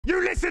You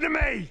listen to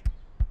me!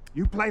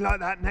 You play like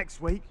that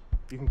next week,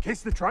 you can kiss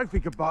the trophy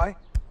goodbye,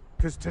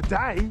 because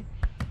today,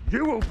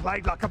 you all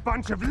played like a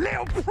bunch of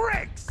little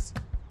pricks!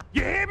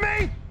 You hear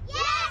me?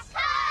 Yes,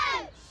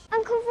 Coach!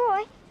 Uncle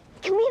Roy,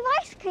 can we have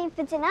ice cream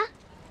for dinner?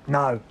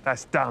 No,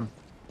 that's dumb.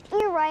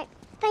 You're right.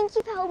 Thank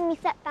you for helping me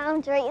set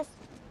boundaries.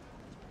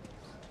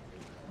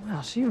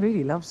 Well, she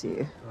really loves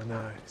you. I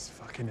know, it's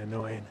fucking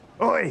annoying.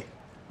 Oi!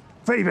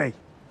 Phoebe, do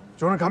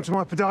you want to come to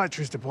my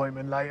podiatrist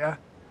appointment later?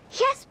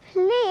 Yes,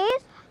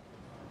 please.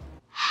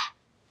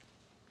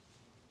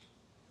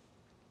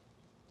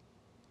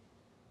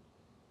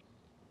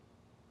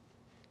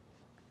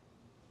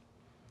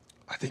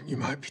 I think you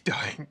might be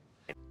dying.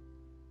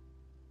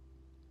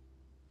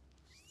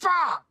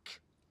 Fuck!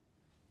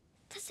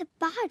 That's a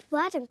bad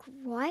word, Uncle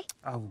Roy.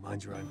 Oh,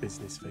 mind your own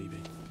business, Phoebe.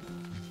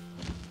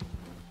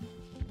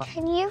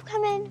 Can you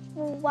come in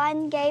for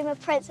one game of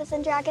Princess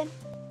and Dragon?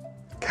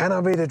 Can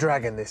I be the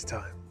dragon this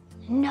time?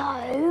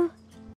 No.